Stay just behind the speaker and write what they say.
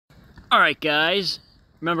Alright guys,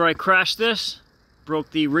 remember I crashed this?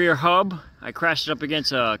 Broke the rear hub. I crashed it up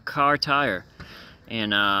against a car tire.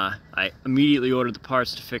 And I immediately ordered the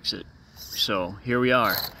parts to fix it. So here we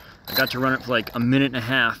are. I got to run it for like a minute and a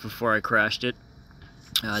half before I crashed it.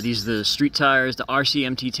 These are the street tires, the RC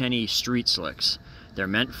MT10e Street Slicks. They're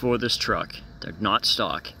meant for this truck. They're not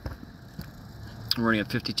stock. I'm running a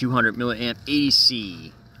 5200 milliamp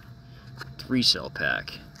AC 3-cell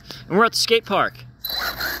pack. And we're at the skate park.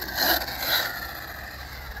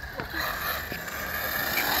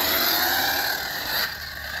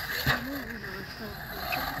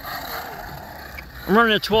 I'm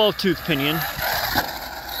running a 12-tooth pinion.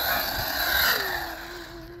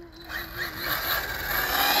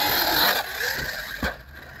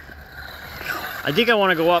 I think I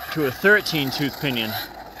want to go up to a 13-tooth pinion. What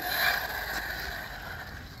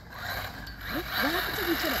happens if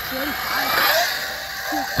you put a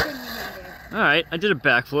 45-tooth pinion in there? Alright, I did a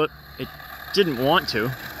backflip. It didn't want to.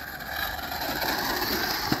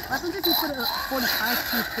 What happens if you put a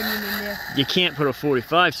 45-tooth pinion in there? You can't put a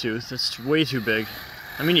 45-tooth. That's way too big.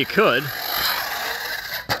 I mean, you could. It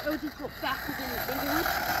would just go backwards in the bigger one?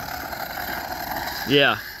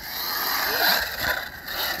 Yeah.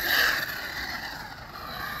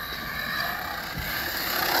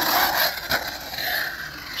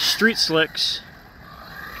 Street Slicks.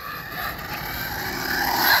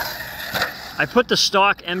 I put the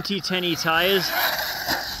stock MT10e tires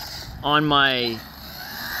on my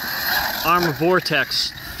Armor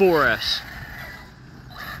Vortex 4S.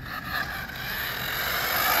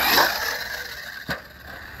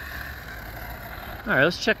 Alright,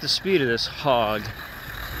 let's check the speed of this hog.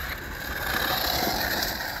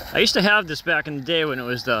 I used to have this back in the day when it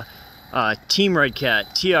was the Team Red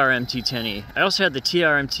Cat TRMT10e. I also had the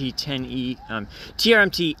TRMT10e,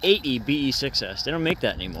 TRMT8e BE6S. They don't make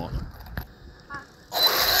that anymore.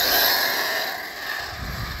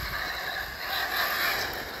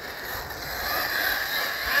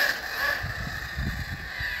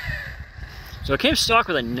 So it came stock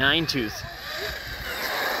with a 9-tooth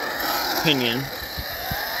pinion.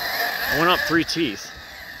 I went up 3 teeth.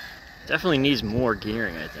 Definitely needs more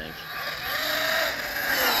gearing, I think.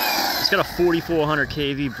 It's got a 4400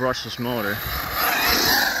 kV brushless motor.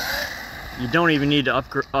 You don't even need to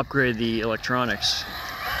upgrade the electronics.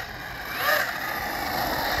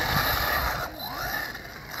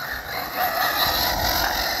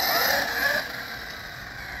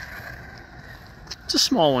 It's a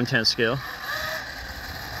small 1/10 scale.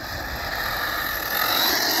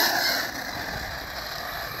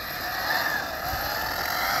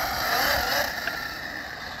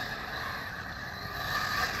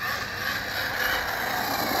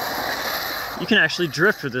 You can actually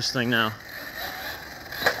drift with this thing now.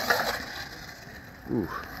 Ooh.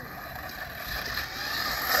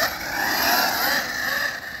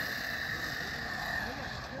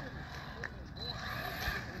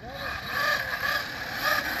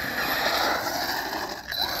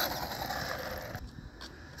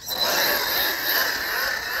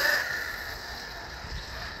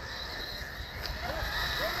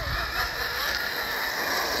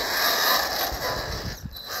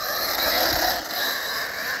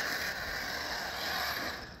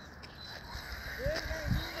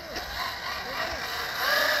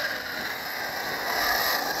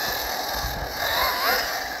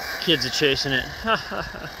 Kids are chasing it.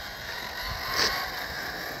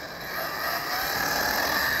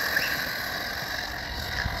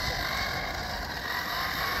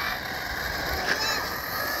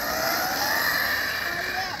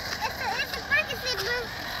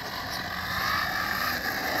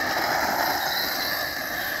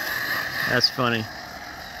 That's funny.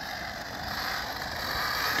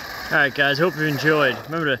 Alright guys, hope you enjoyed.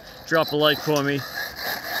 Remember to drop a like for me.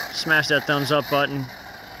 Smash that thumbs up button.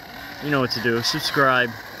 You know what to do. Subscribe.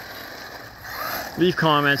 Leave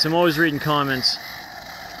comments. I'm always reading comments.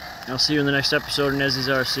 I'll see you in the next episode of Nezzy's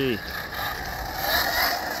RC.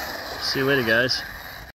 See you later, guys.